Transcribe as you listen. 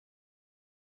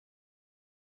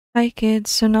Hi kids,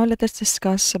 so now let us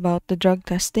discuss about the drug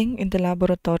testing in the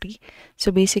laboratory. So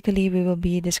basically we will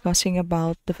be discussing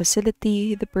about the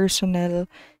facility, the personnel,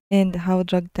 and how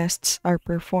drug tests are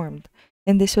performed.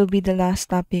 And this will be the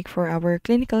last topic for our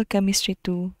clinical chemistry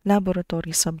 2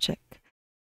 laboratory subject.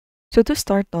 So to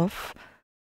start off,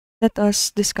 let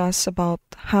us discuss about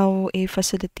how a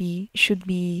facility should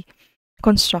be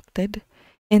constructed.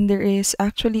 And there is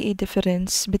actually a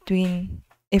difference between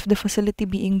if the facility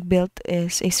being built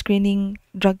is a screening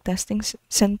drug testing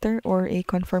center or a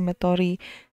confirmatory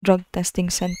drug testing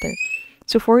center.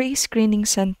 So for a screening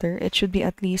center, it should be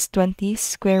at least 20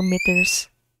 square meters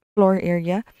floor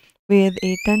area with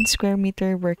a 10 square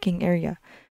meter working area.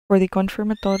 For the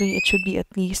confirmatory, it should be at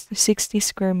least 60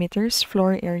 square meters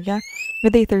floor area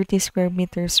with a 30 square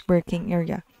meters working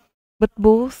area. But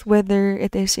both, whether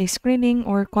it is a screening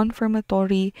or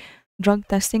confirmatory drug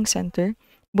testing center,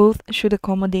 both should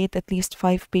accommodate at least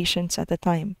 5 patients at a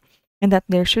time, and that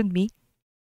there should be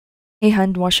a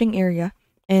hand washing area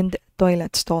and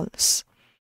toilet stalls.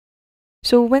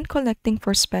 So when collecting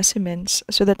for specimens,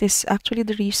 so that is actually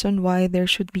the reason why there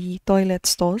should be toilet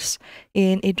stalls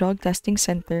in a drug testing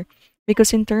center,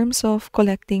 because in terms of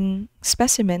collecting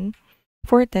specimen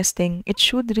for testing, it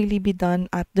should really be done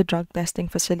at the drug testing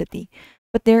facility.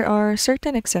 But there are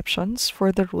certain exceptions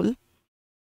for the rule,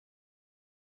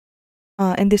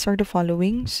 and these are the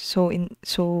following. So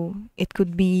it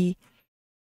could be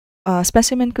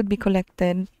specimen could be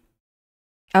collected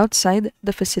outside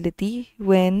the facility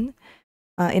when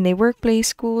in a workplace,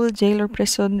 school, jail or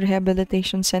prison,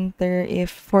 rehabilitation center, if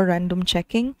for random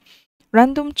checking.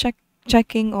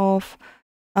 Checking of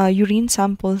urine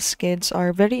samples, kids,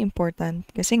 are very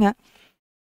important kasi nga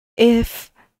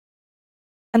if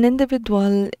an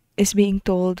individual is being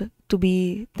told to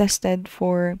be tested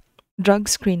for drug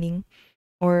screening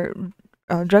or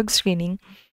drug screening,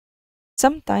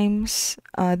 sometimes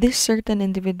this certain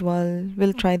individual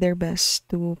will try their best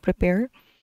to prepare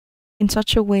in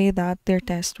such a way that their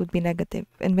test would be negative.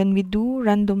 And when we do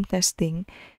random testing,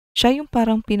 siya yung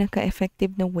parang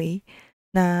pinaka-effective na way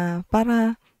na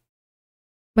para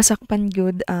masakpan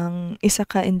good ang isa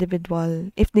ka individual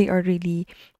if they are really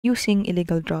using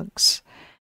illegal drugs.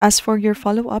 As for your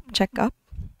follow-up checkup,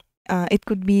 it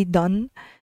could be done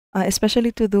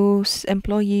especially to those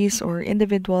employees or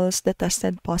individuals that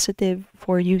tested positive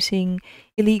for using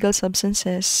illegal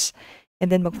substances,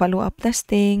 and then mag-follow up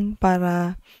testing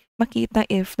para makita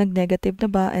if nag-negative na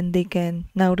ba and they can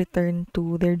now return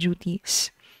to their duties.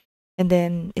 And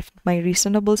then if may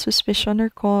reasonable suspicion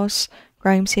or cause,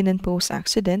 crime scene and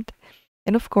post-accident,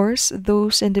 and of course,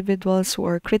 those individuals who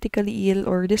are critically ill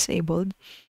or disabled,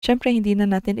 syempre hindi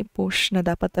na natin i-push na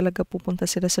dapat talaga pupunta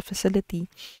sila sa facility.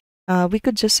 We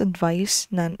could just advise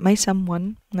na may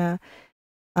someone na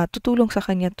tutulong sa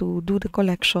kanya to do the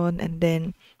collection and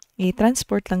then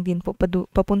i-transport lang din po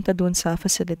papunta dun sa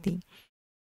facility.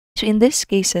 So in these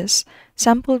cases,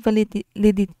 sample validity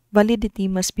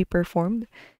must be performed,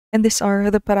 and these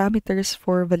are the parameters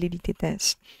for validity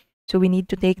test. So we need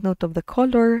to take note of the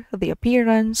color, the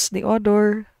appearance, the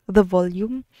odor, the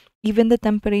volume, even the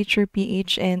temperature,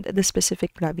 pH, and the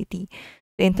specific gravity.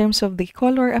 In terms of the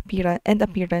color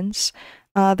appearance,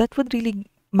 that would really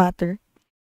matter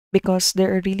because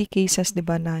there are really cases, di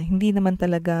ba, na hindi naman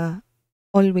talaga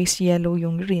always yellow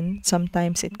yung urine.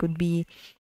 Sometimes it could be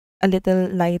a little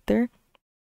lighter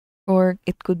or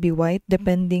it could be white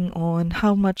depending on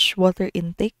how much water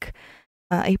intake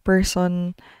a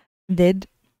person did.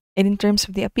 And in terms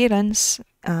of the appearance,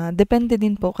 depende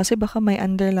din po kasi baka may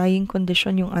underlying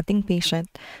condition yung ating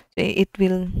patient. It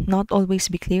will not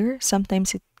always be clear.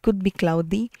 Sometimes it could be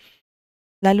cloudy,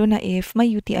 lalo na if may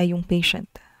UTI yung patient.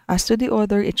 As to the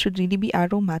odor, it should really be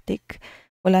aromatic.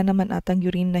 Wala naman atang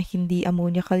urine na hindi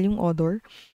ammoniacal yung odor.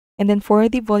 And then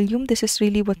for the volume, this is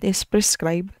really what is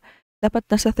prescribed. Dapat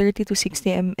nasa 30 to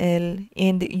 60 ml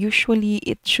and usually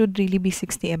it should really be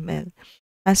 60 ml.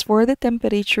 As for the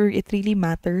temperature, it really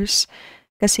matters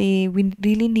kasi we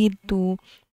really need to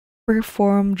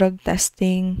perform drug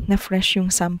testing na fresh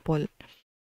yung sample.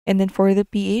 And then for the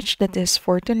pH, that is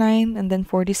 4 to 9, and then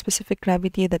for the specific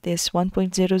gravity, that is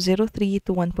 1.003 to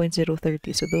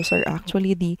 1.030. So those are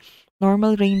actually the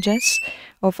normal ranges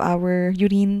of our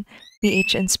urine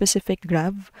pH and specific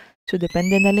grav. So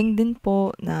depende na lang din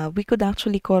po na we could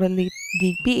actually correlate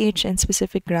the pH and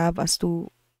specific grav as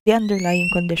to the underlying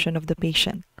condition of the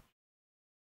patient.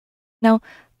 Now,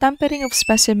 tampering of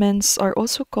specimens are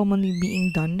also commonly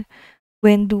being done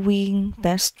when doing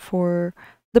tests for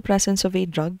the presence of a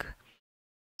drug.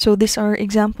 So these are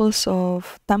examples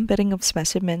of tampering of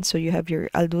specimens. So you have your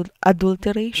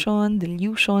adulteration,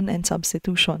 dilution, and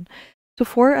substitution. So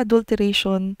for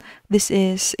adulteration, this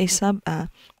is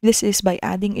by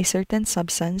adding a certain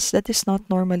substance that is not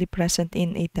normally present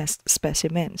in a test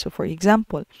specimen. So for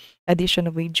example, addition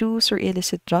of a juice or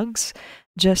illicit drugs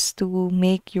just to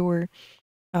make your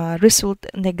result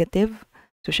negative.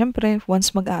 So syempre,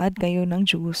 once mag-a-add kayo ng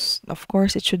juice, of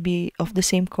course, it should be of the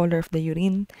same color of the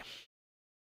urine.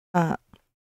 Uh,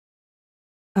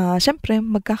 Syempre,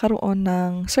 magkakaroon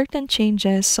ng certain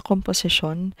changes sa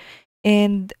composition.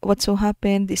 And what so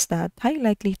happened is that high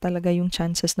likely talaga yung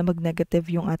chances na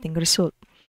mag-negative yung ating result.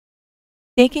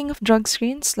 Taking of drug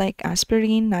screens like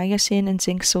aspirin, niacin, and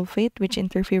zinc sulfate which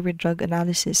interfere with drug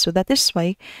analysis. So that is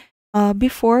why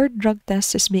before drug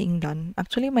test is being done,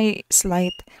 actually may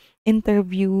slight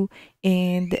interview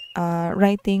and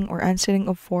writing or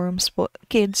answering of forms for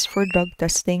kids for drug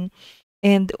testing.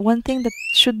 And one thing that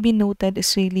should be noted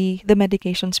is really the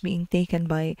medications being taken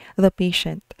by the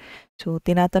patient. So,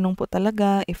 tinatanong po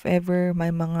talaga if ever may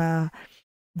mga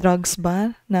drugs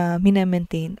ba na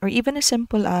minamaintain or even as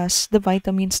simple as the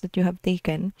vitamins that you have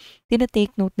taken,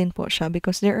 tinatake note din po siya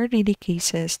because there are really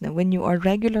cases na when you are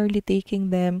regularly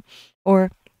taking them or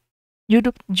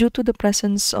due to the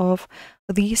presence of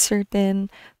these certain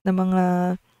na mga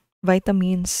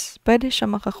vitamins, pwede siya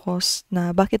makakos na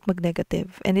bakit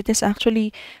mag-negative. And it is actually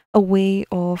a way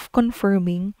of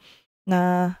confirming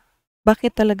na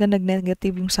bakit talaga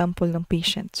nag-negative yung sample ng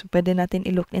patient. So, pwede natin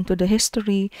i-look into the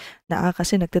history na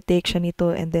kasi nagtatake siya nito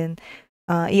and then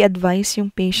i-advise yung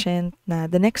patient na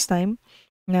the next time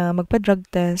na magpa-drug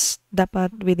test, dapat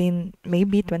within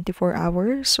maybe 24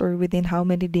 hours or within how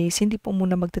many days, hindi po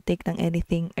muna magta-take ng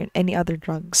anything or any other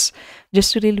drugs.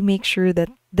 Just to really make sure that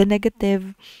the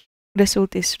negative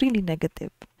result is really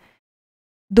negative.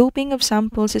 Doping of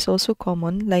samples is also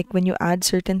common, like when you add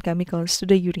certain chemicals to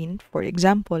the urine, for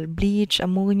example, bleach,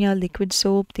 ammonia, liquid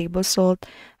soap, table salt,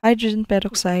 hydrogen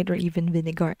peroxide, or even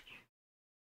vinegar.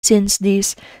 Since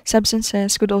these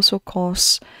substances could also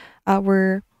cause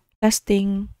our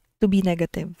testing to be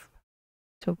negative.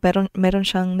 So, pero meron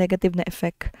siyang negative na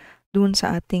effect dun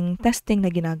sa ating testing na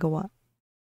ginagawa.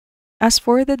 As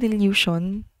for the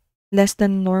dilution, less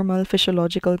than normal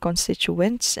physiological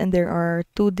constituents, and there are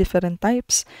two different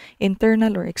types,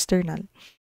 internal or external.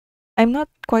 I'm not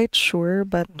quite sure,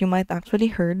 but you might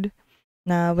actually heard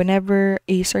na whenever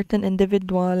a certain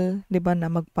individual, di ba, na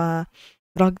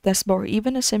magpa-drug test ba or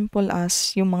even as simple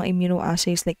as yung mga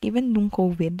immunoassays, like even nung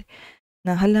COVID,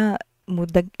 na hala, mo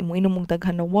inom mong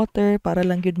daghan na water para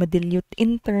lang yun ma-dilute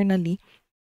internally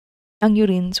ang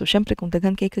urine. So, syempre, kung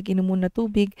daghan kay kag inom mo na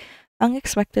tubig, ang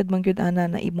expected man gyud ana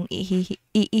na imong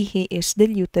iihi is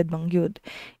diluted man gyud.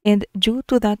 And due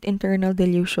to that internal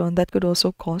dilution, that could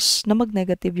also cause na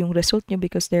mag-negative yung result nyo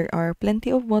because there are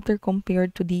plenty of water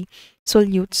compared to the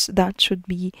solutes that should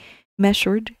be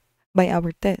measured by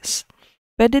our test.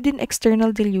 Pwede din external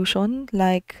dilution,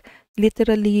 like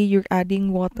literally you're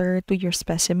adding water to your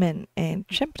specimen and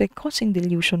syempre causing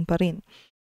dilution pa rin.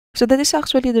 So that is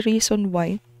actually the reason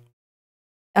why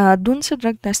dun sa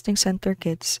drug testing center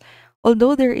kids,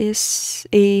 although there is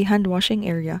a hand washing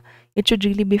area, it should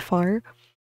really be far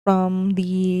from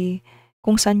the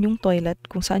kung saan yung toilet,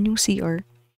 kung saan yung CR,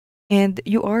 and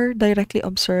you are directly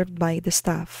observed by the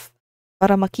staff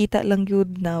para makita lang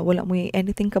yun na wala mo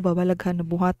anything kababalaghan na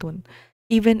buhaton.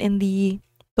 Even in the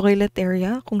toilet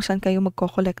area, kung saan kayo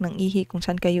magko-collect ng ihi, kung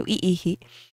saan kayo iihi,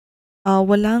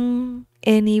 walang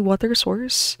any water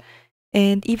source.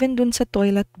 And even dun sa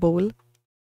toilet bowl,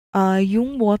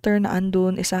 yung water na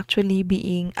andun is actually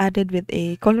being added with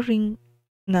a coloring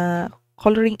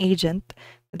agent.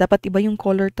 Dapat iba yung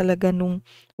color talaga nung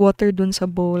water dun sa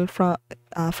bowl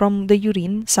from the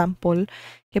urine sample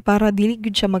kaya para dili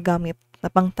gud siya magamit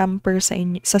na pang-tamper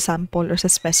sa sample or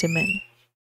sa specimen.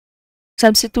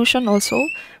 Substitution also,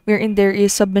 wherein there is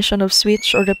submission of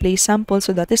switch or replace sample.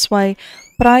 So that is why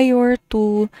prior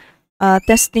to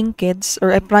testing kids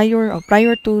or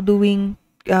prior to doing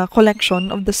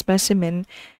collection of the specimen,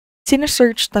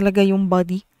 sinesearch talaga yung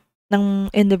body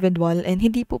ng individual and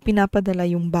hindi po pinapadala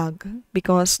yung bag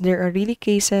because there are really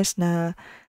cases na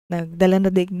nagdala na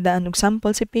digdaan og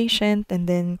sample si patient and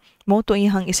then mo to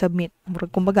ihang isubmit.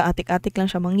 Kumbaga atik-atik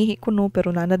lang siya manghihi kuno pero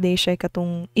nanaday siya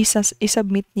katong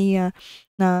isubmit niya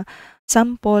na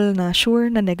sample na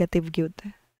sure na negative gyud.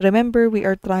 Remember, we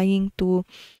are trying to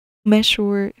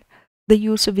measure the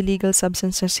use of illegal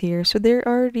substances here. So there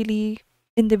are really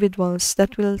individuals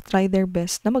that will try their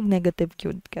best na mag-negative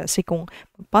gyud. Kasi kung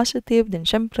positive, then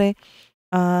syempre,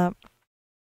 ano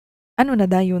na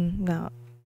dayon na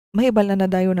mahibal na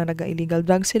dayon na naga-illegal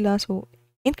drug sila. So,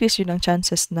 increase yun ang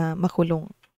chances na makulong.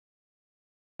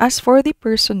 As for the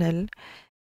personnel,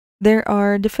 There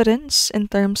are difference in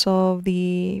terms of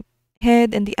the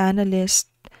head and the analyst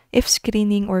if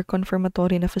screening or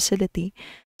confirmatory na facility.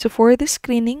 So for the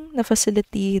screening na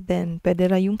facility, then pwede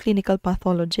ra yung clinical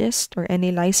pathologist or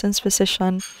any licensed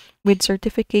physician with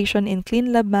certification in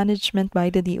clean lab management by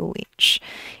the DOH.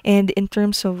 And in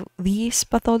terms of these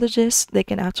pathologists, they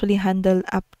can actually handle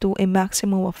up to a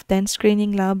maximum of 10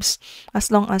 screening labs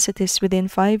as long as it is within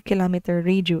 5-kilometer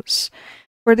radius.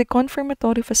 For the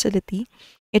confirmatory facility,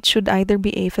 it should either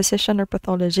be a physician or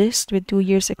pathologist with 2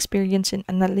 years experience in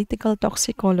analytical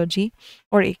toxicology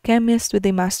or a chemist with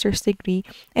a master's degree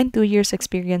and 2 years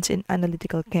experience in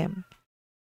analytical chem.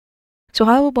 So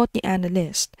how about the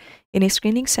analyst? In a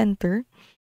screening center,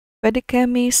 pwede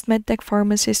chemist, medtech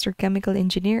pharmacist, or chemical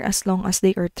engineer as long as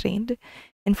they are trained.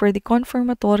 And for the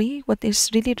confirmatory, what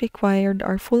is really required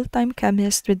are full-time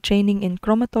chemists with training in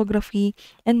chromatography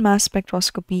and mass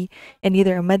spectroscopy, and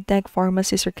either a medtech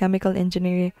pharmacist or chemical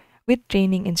engineer with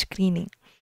training in screening.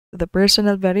 The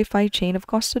personnel verify chain of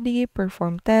custody,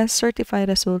 perform tests, certify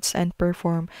results, and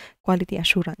perform quality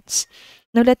assurance.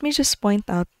 Now, let me just point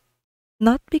out,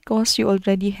 not because you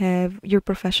already have your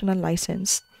professional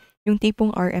license, yung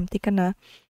tipong RMT ka na,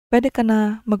 pwede ka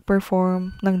na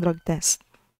mag-perform ng drug test.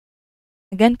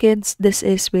 Again, kids, this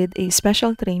is with a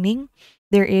special training.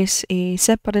 There is a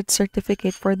separate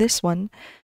certificate for this one,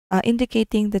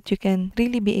 indicating that you can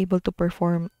really be able to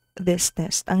perform this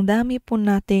test. Ang dami po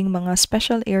nating mga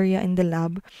special area in the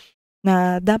lab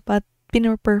na dapat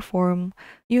pino-perform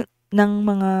ng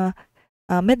mga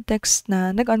medtechs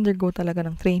na nag-undergo talaga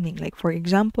ng training. Like for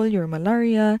example, your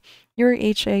malaria, your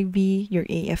HIV, your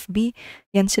AFB,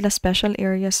 yan sila special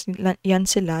areas, yan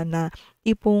sila na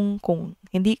tipong kung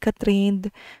hindi ka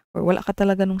trained or wala ka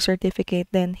talaga ng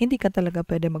certificate, then hindi ka talaga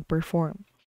pwede mag-perform.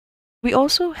 We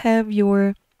also have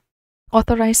your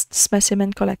authorized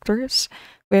specimen collectors,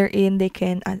 wherein they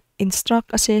can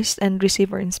instruct, assist, and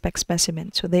receive or inspect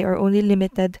specimens. So they are only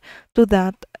limited to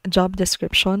that job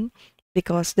description.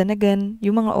 Because then again,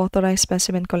 yung mga authorized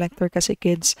specimen collector kasi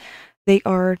kids, they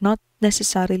are not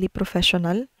necessarily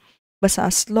professional.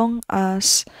 Basta as long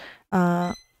as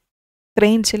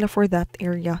trained sila for that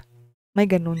area, may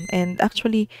ganun. And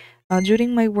actually,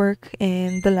 during my work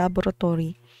in the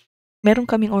laboratory, meron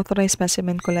kaming authorized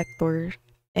specimen collector.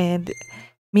 And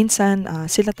minsan,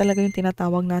 sila talaga yung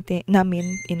tinatawag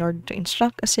namin in order to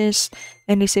instruct, assist,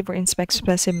 and receive or inspect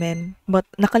specimen. But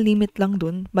nakalimit lang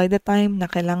dun. By the time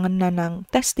na kailangan na ng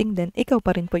testing din, ikaw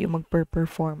pa rin po yung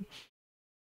mag-perform.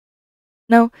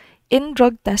 Now, in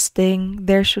drug testing,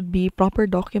 there should be proper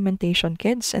documentation,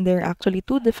 kids, and there are actually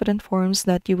two different forms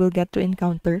that you will get to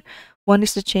encounter. One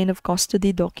is the chain of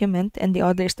custody document, and the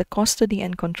other is the custody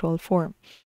and control form.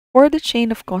 For the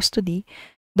chain of custody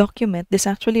document, this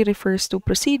actually refers to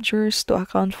procedures to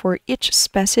account for each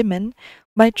specimen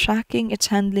by tracking its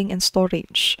handling and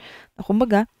storage.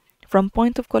 Kumbaga, from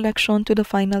point of collection to the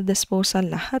final disposal,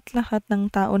 lahat-lahat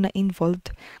ng tao na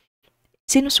involved,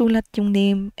 sinusulat yung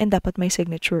name and dapat may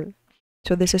signature.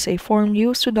 So this is a form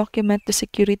used to document the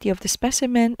security of the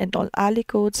specimen and all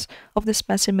aliquots of the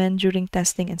specimen during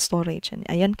testing and storage. And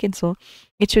ayan kids, so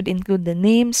it should include the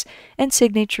names and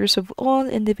signatures of all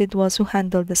individuals who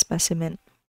handled the specimen.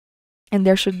 And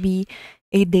there should be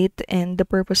a date and the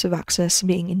purpose of access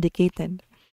being indicated.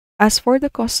 As for the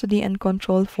custody and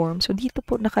control form, so dito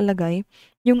po nakalagay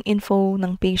yung info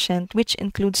ng patient, which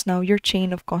includes now your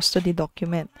chain of custody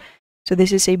document. So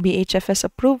this is a BHFS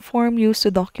approved form used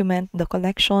to document the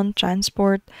collection,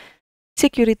 transport,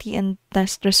 security, and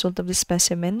test result of the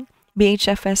specimen.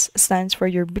 BHFS stands for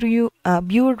your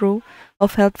Bureau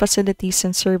of Health Facilities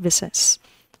and Services.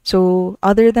 So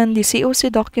other than the COC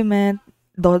document,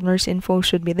 donor's info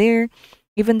should be there.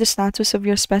 Even the status of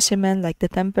your specimen, like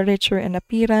the temperature and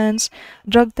appearance,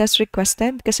 drug test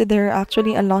requested, kasi there are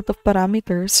actually a lot of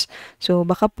parameters. So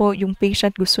baka po yung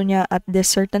patient gusto niya at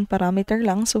this certain parameter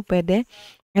lang, so pwede.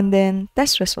 And then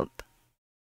test result.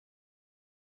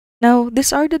 Now,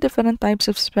 these are the different types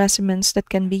of specimens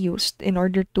that can be used in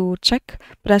order to check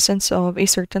presence of a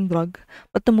certain drug,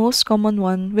 but the most common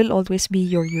one will always be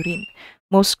your urine.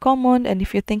 Most common, and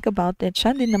if you think about it,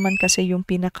 siya din naman kasi yung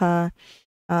pinaka,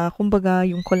 kumbaga,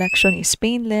 yung collection is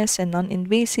painless and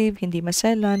non-invasive, hindi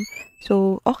maselan,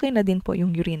 so okay na din po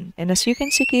yung urine. And as you can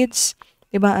see kids,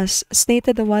 diba, as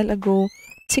stated a while ago,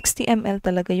 60 ml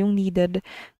talaga yung needed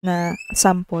na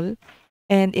sample.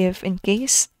 And if in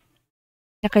case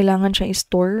na kailangan siya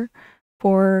i-store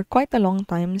for quite a long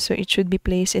time, so it should be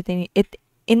placed in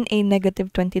a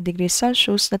negative 20 degrees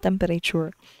Celsius na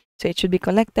temperature. So it should be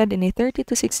collected in a 30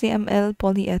 to 60 ml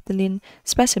polyethylene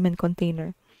specimen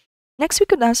container. Next, we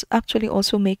could actually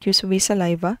also make use of a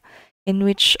saliva in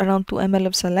which around 2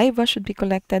 ml of saliva should be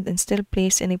collected and still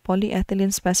placed in a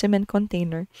polyethylene specimen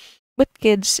container. But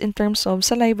kids, in terms of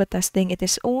saliva testing, it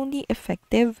is only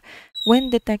effective when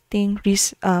detecting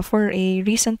for a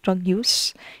recent drug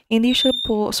use. Hindi siya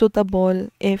po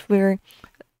suitable if we're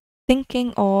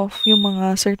thinking of yung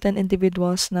mga certain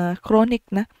individuals na chronic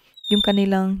na yung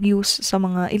kanilang use sa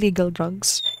mga illegal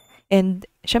drugs. And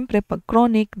syempre, pag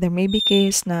chronic, there may be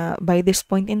case na by this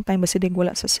point in time, basidig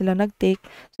wala sa sila nag-take,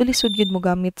 so lisod yun mo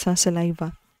gamit sa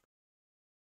saliva.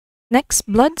 Next,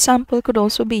 blood sample could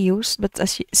also be used, but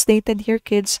as stated here,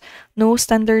 kids, no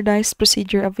standardized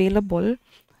procedure available.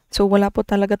 So, wala po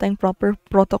talaga tayong proper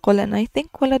protocol, and I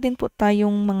think wala din po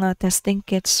tayong mga testing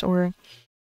kits or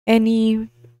any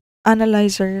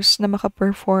analyzers na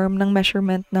maka-perform ng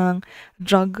measurement ng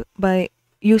drug by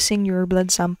using your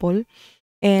blood sample.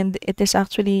 And it is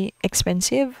actually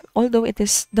expensive, although it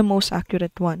is the most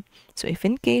accurate one. So if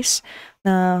in case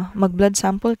na mag-blood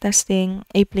sample testing,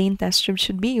 a plain test tube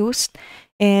should be used,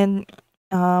 and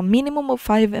minimum of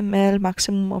 5 ml,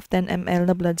 maximum of 10 ml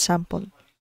na blood sample.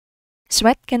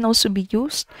 Sweat can also be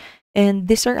used, and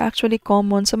these are actually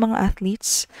common sa mga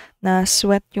athletes na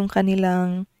sweat yung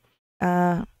kanilang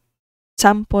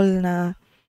sample na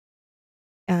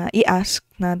i-ask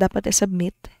na dapat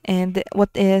i-submit, and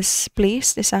what is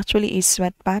placed is actually a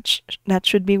sweat patch that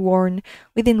should be worn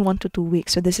within 1 to 2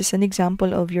 weeks. So this is an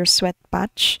example of your sweat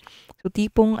patch. So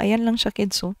tipong ayan lang siya,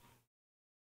 kids, so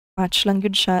patch lang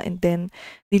yun siya, and then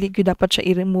dili gyud dapat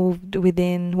siya i-removed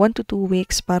within 1 to 2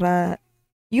 weeks para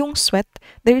yung sweat,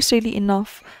 there is really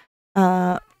enough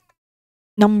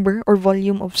number or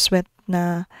volume of sweat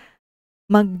na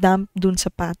mag-damp dun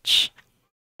sa patch.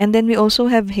 And then we also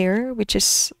have hair, which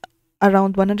is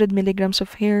around 100 milligrams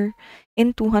of hair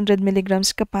in 200 milligrams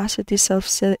capacity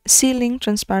self-sealing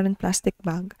transparent plastic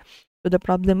bag. So the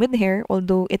problem with hair,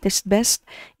 although it is best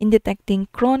in detecting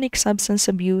chronic substance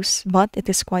abuse, but it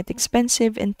is quite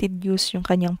expensive and tedious yung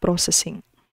kanyang processing.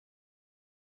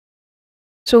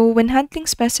 So when handling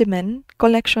specimen,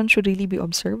 collection should really be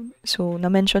observed. So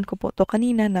na-mention ko po to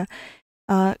kanina na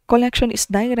collection is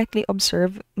directly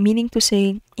observed, meaning to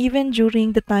say, even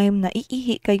during the time na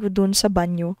iihi kayo dun sa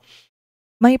banyo,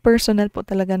 may personnel po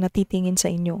talaga na titingin sa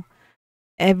inyo.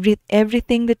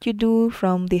 Everything that you do,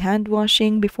 from the hand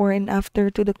washing before and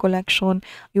after to the collection,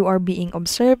 you are being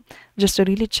observed just to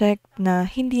really check na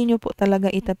hindi nyo po talaga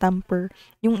itatamper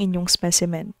yung inyong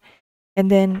specimen.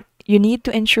 And then, you need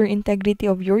to ensure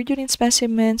integrity of your urine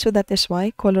specimen, so that is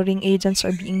why coloring agents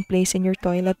are being placed in your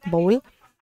toilet bowl,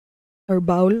 or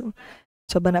bowl,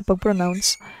 so ba na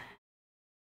pag-pronounce.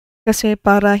 Kasi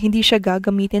para hindi siya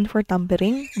gagamitin for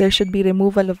tampering, there should be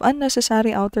removal of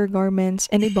unnecessary outer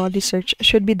garments, and a body search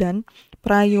should be done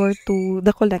prior to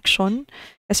the collection.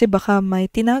 Kasi baka may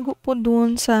tinago po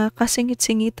dun sa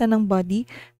kasingit-singitan ng body,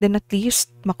 then at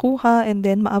least makuha and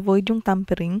then ma-avoid yung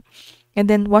tampering. And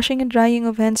then washing and drying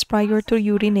of hands prior to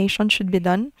urination should be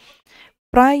done.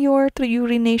 Prior to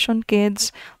urination,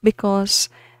 kids, because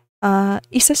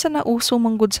isa sa nauso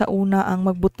manggod sa una ang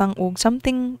magbutang og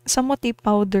something somewhat a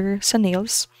powder sa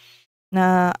nails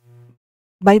na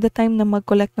by the time na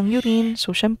mag-collect ng urine,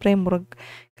 so syempre murag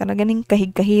kanaganing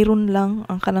kahig-kahiron lang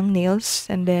ang kanang nails,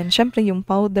 and then syempre yung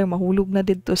powder mahulog na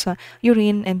dito sa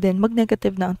urine, and then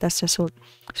mag-negative na ang test result.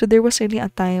 So there was really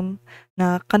a time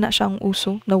na kana siya ang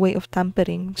uso na way of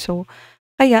tampering. So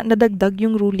kaya nadagdag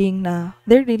yung ruling na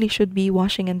there really should be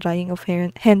washing and drying of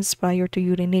hands prior to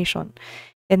urination.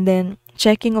 And then,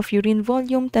 checking of urine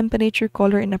volume, temperature,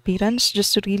 color, and appearance,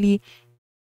 just to really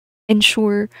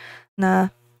ensure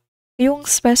na yung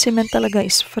specimen talaga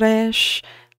is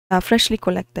freshly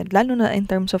collected, lalo na in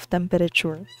terms of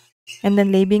temperature. And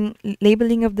then,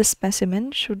 labeling of the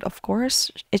specimen should, of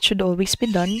course, it should always be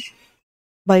done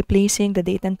by placing the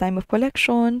date and time of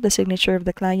collection, the signature of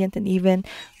the client, and even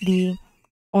the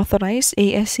authorized.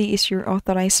 ASC is your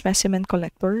authorized specimen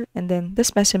collector, and then the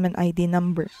specimen ID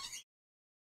number.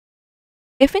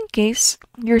 If in case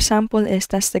your sample is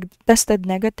tested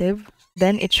negative,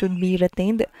 then it should be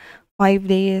retained 5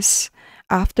 days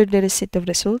after the receipt of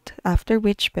result, after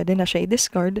which pwede na siya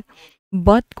i-discard.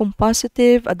 But kung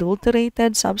positive,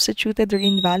 adulterated, substituted, or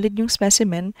invalid yung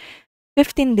specimen,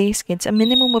 15 days, kids, a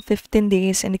minimum of 15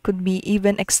 days, and it could be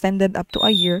even extended up to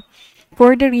a year,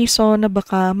 for the reason na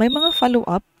baka may mga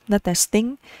follow-up na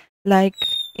testing, like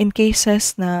in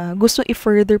cases na gusto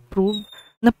i-further prove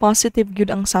na positive yun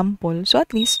ang sample. So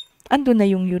at least, ando na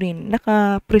yung urine.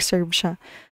 Naka-preserve siya.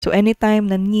 So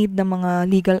anytime na need ng mga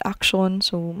legal action,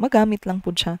 so magamit lang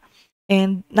po siya.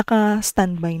 And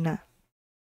naka-standby na.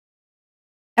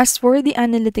 As for the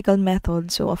analytical method,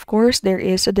 so of course, there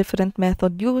is a different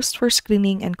method used for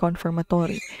screening and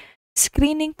confirmatory.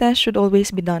 screening test should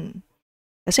always be done.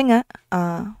 Kasi nga,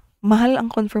 mahal ang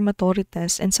confirmatory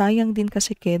test and sayang din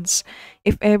kasi kids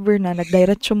if ever na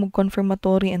nagdiretso mo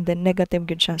confirmatory and then negative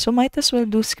good siya. So might as well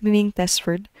do screening test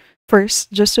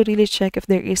first just to really check if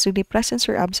there is really presence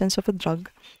or absence of a drug.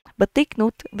 But take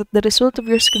note that the result of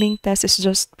your screening test is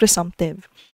just presumptive.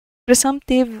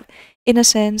 Presumptive in a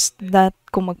sense that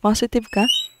kung mag-positive ka,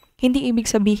 hindi ibig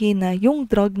sabihin na yung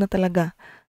drug na talaga,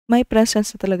 may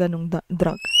presence na talaga ng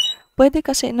drug. Pwede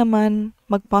kasi naman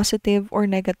mag-positive or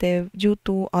negative due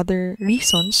to other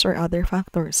reasons or other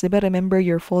factors. Diba? Remember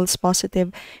your false positive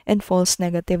and false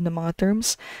negative na mga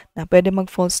terms na pwede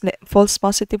false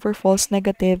positive or false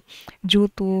negative due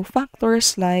to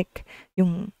factors like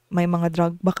yung may mga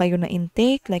drug ba kayo na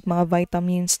intake, like mga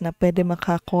vitamins na pwede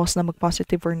makakause na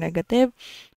mag-positive or negative,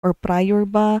 or prior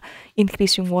ba,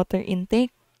 increase yung water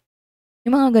intake,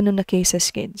 yung mga ganun na cases,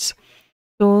 kids.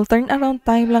 So, turnaround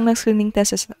time lang ng screening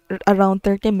test is around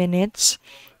 30 minutes.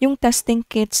 Yung testing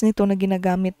kits nito na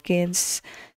ginagamit, kids,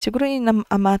 siguro in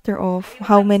a matter of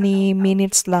how many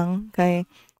minutes lang, kay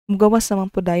mugawas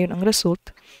naman po dayon ang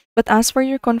result. But as for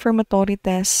your confirmatory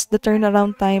test, the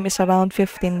turnaround time is around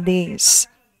 15 days.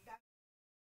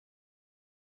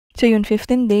 So yun,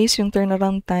 15 days yung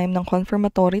turnaround time ng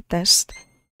confirmatory test.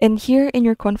 And here in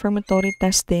your confirmatory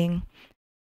testing,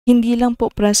 hindi lang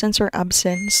po presence or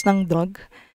absence ng drug,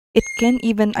 it can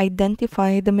even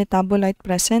identify the metabolite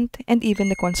present and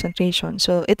even the concentration.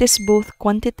 So it is both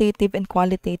quantitative and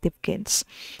qualitative, kids.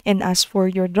 And as for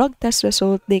your drug test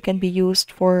result, they can be used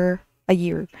for a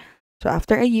year. So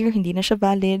after a year, hindi na siya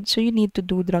valid, so you need to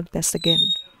do drug test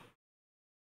again.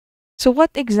 So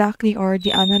what exactly are the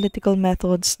analytical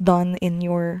methods done in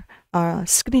your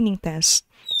screening test?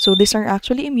 So these are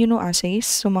actually immunoassays,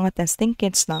 so mga testing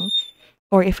kits lang.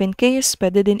 Or if in case,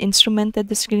 pwede din instrumented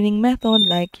the screening method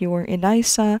like your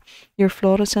ELISA, your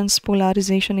fluorescence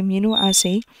polarization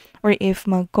immunoassay, or if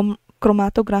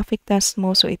chromatographic test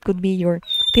mo, so it could be your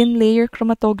thin layer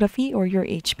chromatography or your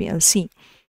HPLC.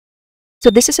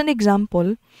 So this is an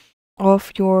example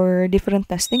of your different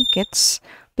testing kits,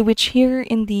 to which here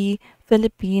in the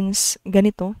Philippines,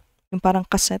 ganito, yung parang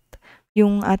cassette,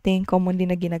 yung ating commonly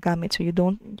na ginagamit. So you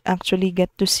don't actually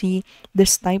get to see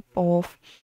this type of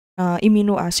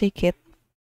immunoassay kit.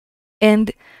 And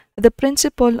the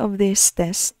principle of this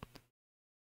test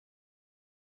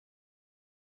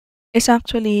is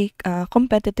actually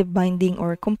competitive binding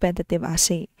or competitive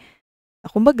assay.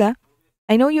 Kumbaga,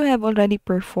 I know you have already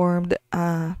performed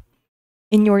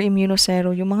in your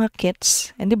immunosero yung mga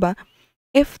kits, and diba,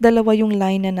 if dalawa yung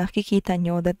line na nakikita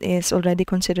nyo, that is already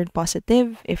considered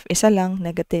positive, if isa lang,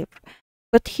 negative.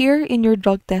 But here in your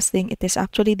drug testing, it is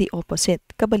actually the opposite,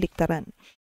 kabaliktaran.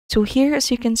 So here, as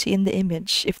you can see in the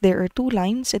image, if there are two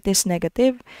lines, it is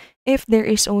negative. If there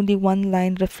is only one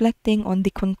line reflecting on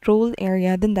the control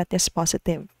area, then that is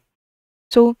positive.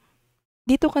 So,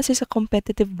 dito kasi sa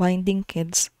competitive binding,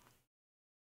 kids,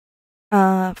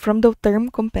 from the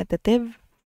term competitive,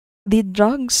 the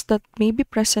drugs that may be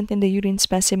present in the urine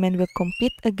specimen will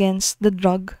compete against the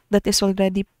drug that is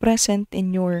already present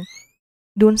in your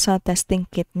dun sa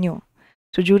testing kit nyo.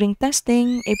 So during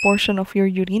testing, a portion of your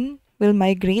urine will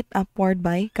migrate upward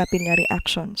by capillary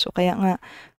action. So kaya nga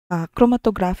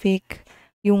chromatographic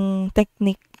yung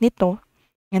technique nito,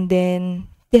 and then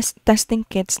testing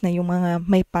kits na yung mga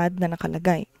may pad na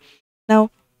nakalagay. Now,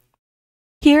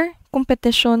 here,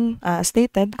 competition,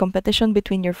 stated, competition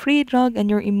between your free drug and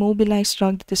your immobilized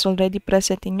drug that is already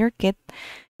present in your kit,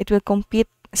 it will compete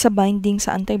sa binding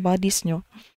sa antibodies nyo.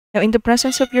 Now, in the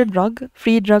presence of your drug,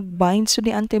 free drug binds to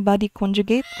the antibody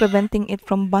conjugate, preventing it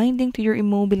from binding to your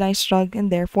immobilized drug, and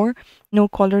therefore,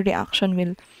 no color reaction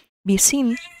will be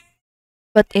seen.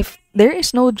 But if there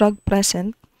is no drug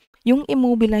present, yung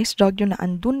immobilized drug yun na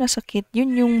andun na sa kit,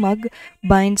 yun yung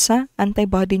mag-bind sa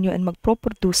antibody nyo and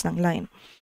mag-produce ng line.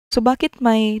 So, bakit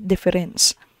may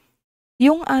difference?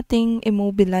 Yung ating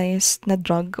immobilized na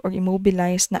drug or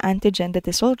immobilized na antigen that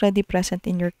is already present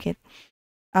in your kit,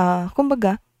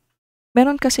 kumbaga,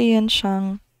 meron kasi yan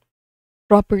siyang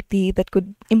property that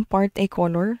could impart a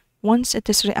color once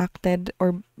it is reacted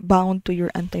or bound to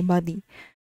your antibody.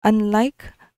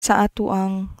 Unlike sa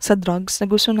sa drugs na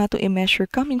gusto nato i-measure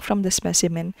coming from the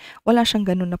specimen, wala siyang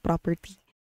ganun na property.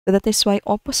 So that is why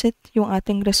opposite yung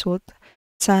ating result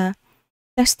sa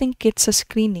testing kit sa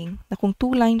screening na kung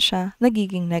 2 line siya,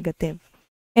 nagiging negative.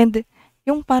 And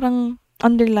yung parang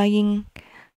underlying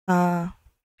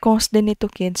cause din nito,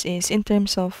 kids, is in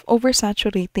terms of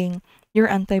oversaturating your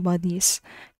antibodies,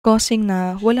 causing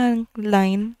na walang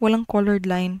colored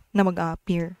line na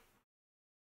mag-appear.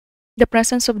 The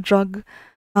presence of drug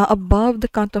above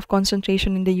the cutoff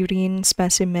concentration in the urine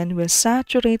specimen will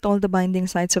saturate all the binding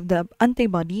sites of the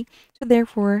antibody, so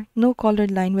therefore, no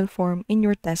colored line will form in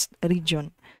your test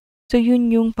region. So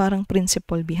yun yung parang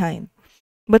principle behind.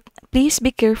 But please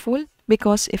be careful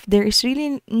because if there is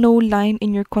really no line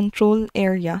in your control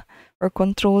area or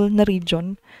control na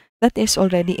region, that is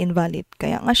already invalid.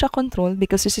 Kaya nga siya control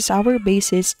because this is our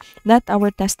basis that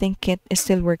our testing kit is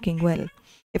still working well.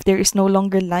 If there is no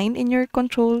longer line in your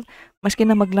control, maski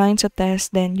na mag-line sa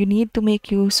test, then you need to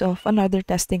make use of another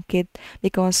testing kit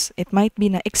because it might be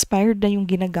na expired na yung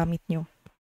ginagamit nyo.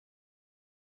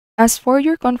 As for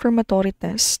your confirmatory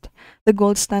test, the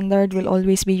gold standard will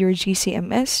always be your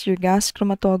GCMS, your gas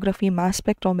chromatography mass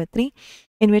spectrometry,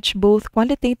 in which both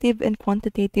qualitative and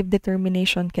quantitative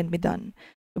determination can be done.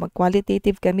 So,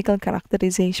 mag-qualitative chemical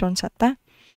characterization sa ta.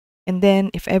 And then,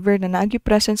 if ever na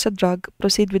present sa drug,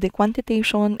 proceed with the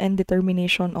quantitation and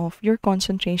determination of your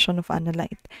concentration of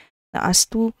analyte. Now, as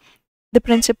to the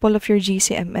principle of your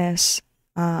GCMS,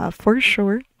 for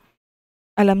sure,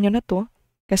 alam nyo na to,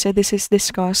 kasi this is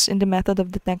discussed in the method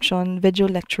of detection video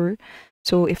lecture.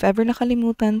 So, if ever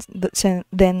nakalimutan,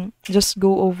 then just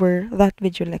go over that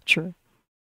video lecture.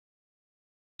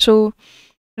 So,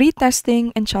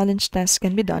 retesting and challenge tests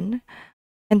can be done.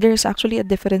 And there's actually a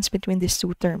difference between these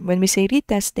two terms. When we say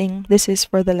retesting, this is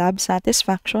for the lab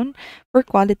satisfaction for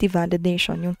quality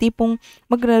validation. Yung tipong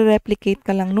magre-replicate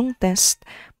ka lang nung test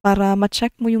para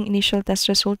ma-check mo yung initial test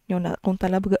result nyo na kung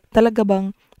talaga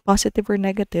bang positive or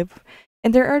negative.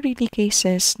 And there are really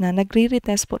cases na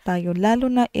nagre-retest po tayo,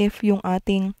 lalo na if yung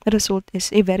ating result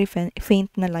is a very faint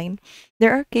na line.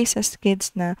 There are cases,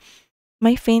 kids, na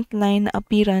may faint line na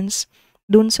appearance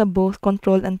dun sa both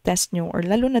control and test nyo or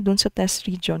lalo na dun sa test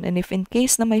region. And if in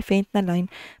case na may faint na line,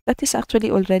 that is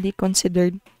actually already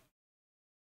considered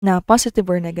na positive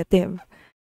or negative.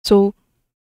 So,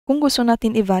 kung gusto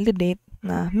natin i-validate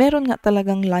na meron nga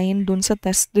talagang line dun sa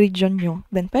test region nyo,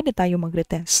 then pwede tayo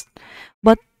mag-retest.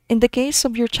 But in the case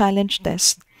of your challenge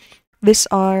test, these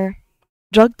are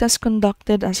drug tests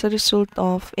conducted as a result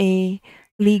of a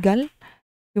legal,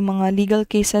 yung mga legal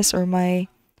cases or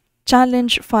may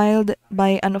challenge filed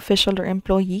by an official or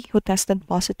employee who tested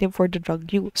positive for the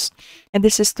drug use. And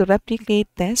this is to replicate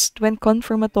test when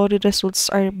confirmatory results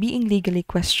are being legally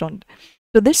questioned.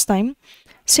 So this time,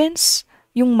 since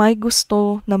yung may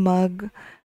gusto na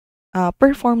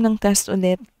perform ng test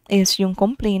ulit is yung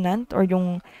complainant or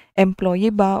yung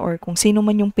employee ba or kung sino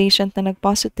man yung patient na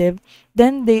nag-positive,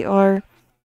 then they are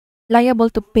liable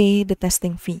to pay the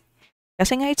testing fee.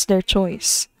 Kasi nga it's their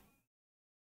choice.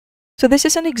 So this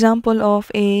is an example of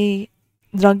a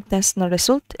drug test na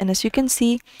result. And as you can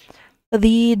see,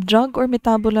 the drug or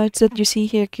metabolites that you see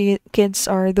here, kids,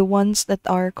 are the ones that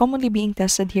are commonly being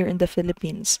tested here in the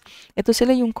Philippines. Ito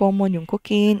sila yung common, yung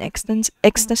cocaine,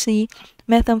 ecstasy,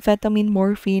 methamphetamine,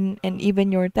 morphine, and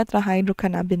even your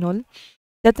tetrahydrocannabinol.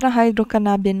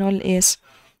 Tetrahydrocannabinol is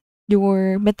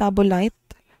your metabolite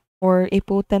or a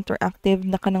potent or active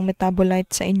na kanang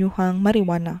metabolite sa inyuhang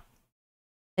marijuana.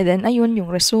 And then, ayun,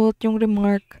 yung result, yung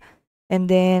remark,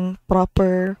 and then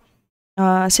proper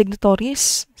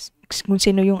signatories, kung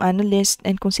sino yung analyst,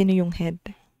 and kung sino yung head.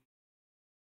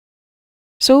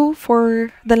 So, for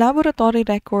the laboratory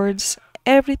records,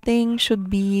 everything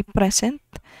should be present,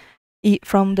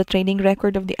 from the training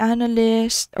record of the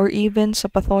analyst, or even sa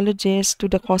pathologist,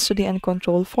 to the custody and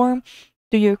control form,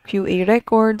 to your QA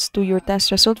records, to your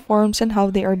test result forms, and how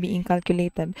they are being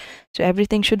calculated. So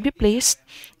everything should be placed.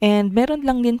 And meron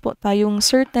lang din po tayong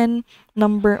certain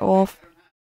number of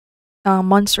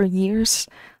months or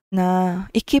years na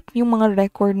i-keep yung mga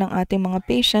record ng ating mga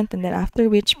patient, and then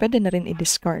after which, pwede na rin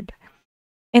i-discard.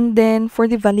 And then,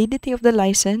 for the validity of the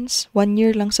license, 1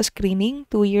 year lang sa screening,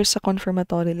 2 years sa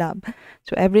confirmatory lab.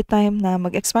 So, every time na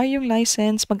mag-expire yung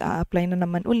license, mag-a-apply na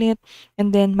naman ulit,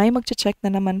 and then may mag-check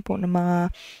na naman po ng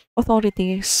mga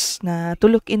authorities na to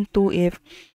look into if,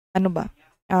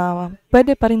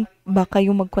 pwede pa rin ba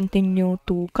kayo mag-continue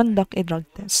to conduct a drug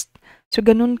test. So,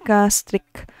 ganun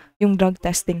ka-strict yung drug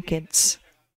testing, kids.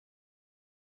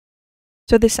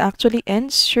 So this actually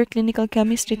ends your clinical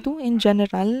chemistry 2 in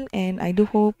general, and I do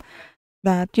hope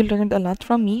that you learned a lot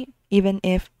from me, even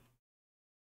if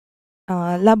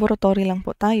laboratory lang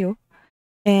po tayo.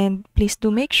 And please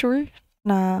do make sure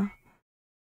na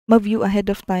ma-view ahead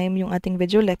of time yung ating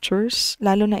video lectures,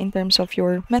 lalo na in terms of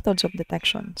your methods of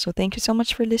detection. So thank you so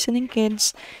much for listening,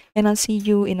 kids, and I'll see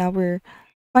you in our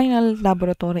final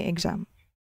laboratory exam.